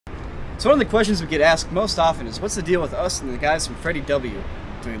So one of the questions we get asked most often is, what's the deal with us and the guys from Freddie W?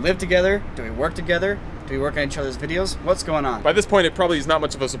 Do we live together? Do we work together? Do we work on each other's videos? What's going on? By this point, it probably is not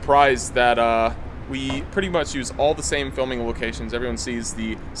much of a surprise that we pretty much use all the same filming locations. Everyone sees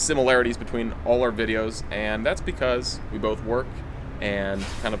the similarities between all our videos, and that's because we both work and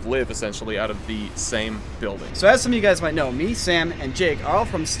kind of live essentially out of the same building. So as some of you guys might know, me, Sam, and Jake are all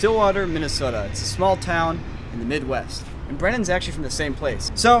from Stillwater, Minnesota. It's a small town in the Midwest. And Brennan's actually from the same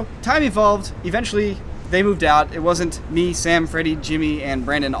place. So time evolved. Eventually, they moved out. It wasn't me, Sam, Freddie, Jimmy, and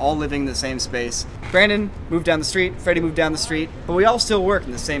Brandon all living in the same space. Brandon moved down the street, Freddie moved down the street, but we all still work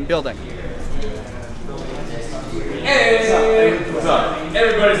in the same building. Hey! What's up?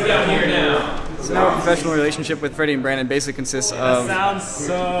 Everybody's down here now. So now our professional relationship with Freddie and Brandon basically consists of... That sounds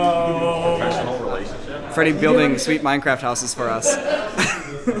so... Professional relationship? Freddie building sweet Minecraft houses for us.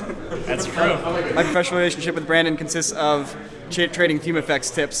 That's true. My professional relationship with Brandon consists of trading theme effects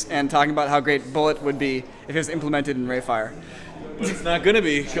tips and talking about how great Bullet would be if it was implemented in Rayfire. It's not gonna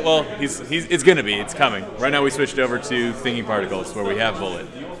be. Well, it's gonna be. It's coming. Right now we switched over to thinking particles where we have Bullet.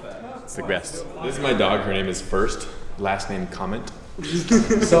 It's the best. This is my dog. Her name is First. Last name Comment.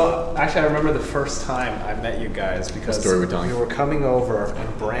 So actually, I remember the first time I met you guys because What story are we telling? we were coming over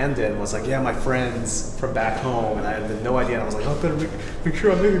and Brandon was like, "Yeah, my friends from back home," and I had no idea. And I was like, "Oh, I better make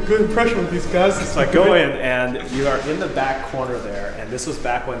sure I make a good impression with these guys." So I go in, and you are in the back corner there, and this was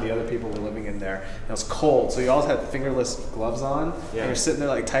back when the other people were living in there. And it was cold, so you all had fingerless gloves on, and you're sitting there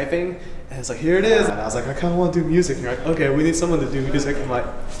like typing, and it's like, "Here it is," and I was like, "I kind of want to do music." And you're like, "Okay, we need someone to do music." I'm like,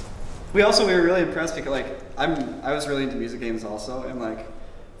 We were really impressed because I was really into music games also, and like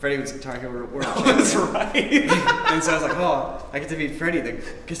Freddie was Guitar Hero World Champion. "That's right." And so I was like, oh, I get to beat Freddie, the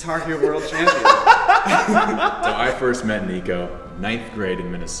Guitar Hero World Champion. So I first met Nico, 9th grade in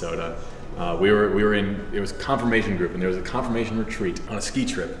Minnesota. We were in, it was confirmation group, and there was a confirmation retreat on a ski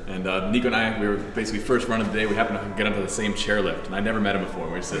trip. And Nico and I, we were basically first run of the day. We happened to get onto the same chairlift, and I'd never met him before.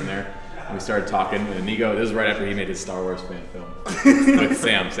 We were sitting there, and we started talking. And Nico, this was right after he made his Star Wars fan film with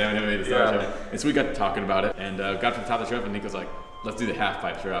Sam. Sam and him made his Star Wars film. And so we got to talking about it, and got to the top of the trip, and Nico's like, "Let's do the half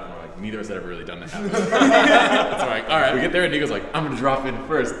pipe straight off." And we're like, neither of us had ever really done the half pipe. So we're like, all right. We get there, and Nico's like, "I'm gonna drop in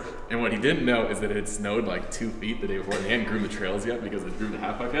first." And what he didn't know is that it had snowed like 2 feet the day before, and he hadn't groomed the trails yet because they groomed the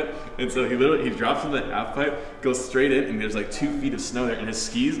half pipe yet. And so he drops in the half pipe, goes straight in, and there's like 2 feet of snow there, and his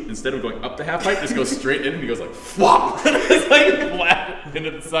skis, instead of going up the half pipe, just goes straight in, and he goes like, "Flop!" It's like flat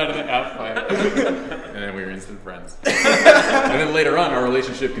into the side of the half pipe. And then we were instant friends. And then later on, our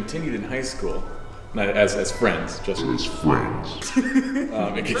relationship continued in high school. Not as friends, just as friends.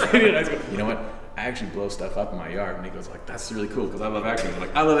 It continued in high school. You know what? I actually blow stuff up in my yard. And he goes like, "That's really cool because I love action." I'm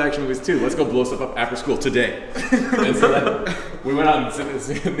like, "I love action movies too. Let's go blow stuff up after school today." And so then we went out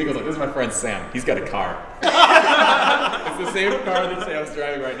and Nico's like, "This is my friend Sam. He's got a car." It's the same car that Sam's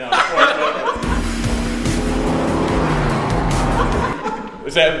driving right now.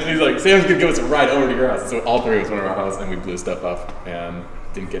 He's like, "Sam's gonna give us a ride over to your house." So all three of us went to our house and we blew stuff up and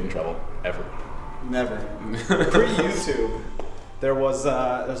didn't get in trouble ever. Never. Pre-YouTube, there was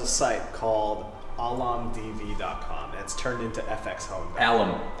a site called alamdv.com, and it's turned into FX Home.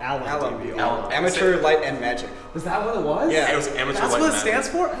 Alum. Alamdv. Amateur Light and Magic. Is that what it was? Yeah. It was amateur. That's what it stands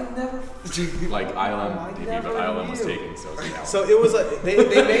for? I never... Like ILM I TV, never but ILM was knew. taken, so it's Alum. So it was they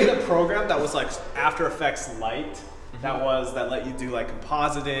made a program that was like After Effects Lite, that let you do like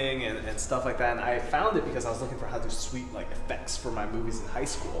compositing and stuff like that. And I found it because I was looking for how to do sweet like effects for my movies in high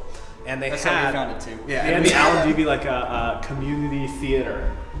school. And That's how we found it too. Yeah, and the Alan DB like a community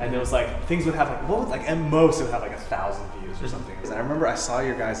theater, and there was like things would have like at most it would have like 1,000 views or something. And I remember I saw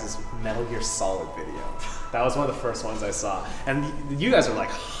your guys' Metal Gear Solid video. That was one of the first ones I saw, and you guys were like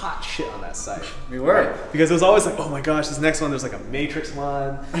hot shit on that site. We were, because it was always like, "Oh my gosh, this next one." There's like a Matrix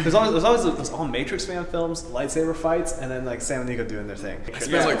one. There's always all Matrix fan films, lightsaber fights, and then like Sam and Nico doing their thing. I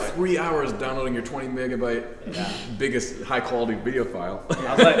spent like 3 hours downloading your 20 megabyte biggest high quality video file.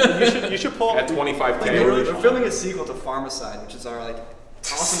 I was like, you should pull At 25K. We're filming a sequel to Pharmacide, which is our like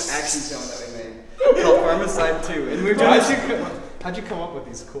awesome action film that we made called Pharmacide 2. And we're doing How'd you come up with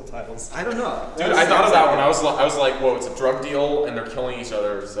these cool titles? I don't know. Dude, I thought of that when I was like, whoa, it's a drug deal and they're killing each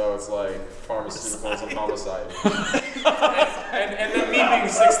other, so it's like pharmaceuticals and homicide. and then me being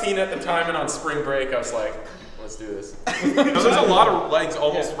 16 at the time and on spring break, I was like, Let's do this. No, there's a lot of legs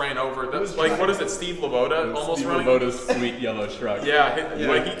almost ran over. That's like, what is it, Steve Laboda almost Steve running? Laboda's sweet yellow truck. Yeah,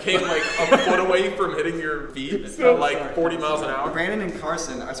 like he came like a foot away from hitting your feet at like 40 miles an hour. Brandon and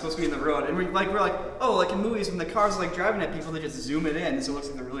Carson are supposed to be in the road, and we're like, oh, like in movies when the cars are like driving at people, they just zoom it in, so it looks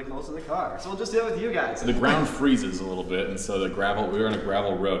like they're really close to the car. So we'll just do it with you guys. The ground freezes a little bit, and so we were on a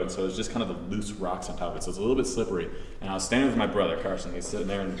gravel road, and so there's just kind of the loose rocks on top of it, so it's a little bit slippery. And I was standing with my brother, Carson. He's sitting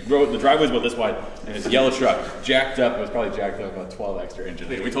there, and the driveway's about this wide, and his yellow truck, jacked up, it was probably jacked up about 12 extra inches.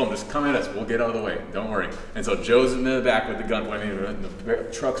 We told him, just come at us, we'll get out of the way, don't worry. And so Joe's in the back with the gun pointing, and the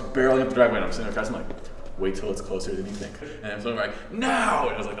truck's barreling up the driveway, and I'm sitting there, Carson, like, wait till it's closer than you think. And I'm like, now!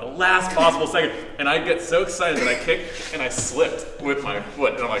 And it was like the last possible second. And I get so excited that I kicked and I slipped with my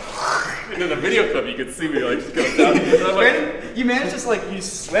foot. And I'm like, and in the video clip you can see me like just go down. And I'm like, Brandon, you manage just like, you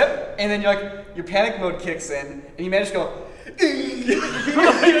slip, and then you're like, your panic mode kicks in, and you manage to go,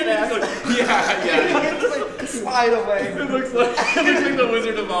 Yeah. just like slide away. it looks like the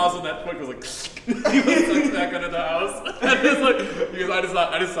Wizard of Oz, and that foot was like, he was like back under the house. And it's like, because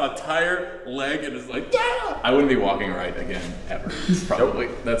I just saw a tire, leg, and it's like, yeah! I wouldn't be walking right again, ever. Probably.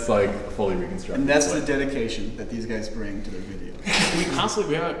 That's like fully reconstructed. And that's the dedication that these guys bring to their video. We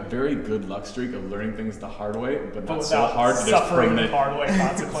have a very good luck streak of learning things the hard way, but not so without hard that there's suffering permanent hard way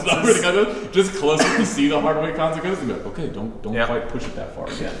consequences. just close enough to see the hard way consequences and be like, okay, don't Yeah. quite push it that far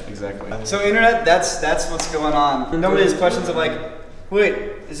again. Exactly. So internet, that's what's going on. Nobody has questions of like, wait,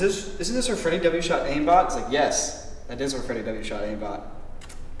 isn't this where Freddie W shot aimbot? It's like, yes, that is where Freddie W shot aimbot.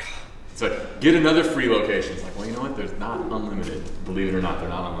 It's like, get another free location. It's like, well, you know what? There's not unlimited. Believe it or not, they're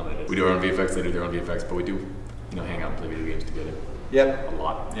not unlimited. We do our own VFX, they do their own VFX, but we do, hang out and play video games together. Yep. A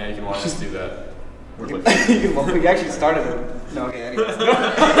lot. Yeah, you can watch us do that. We actually started it. No, okay,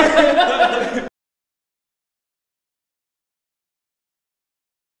 anyways.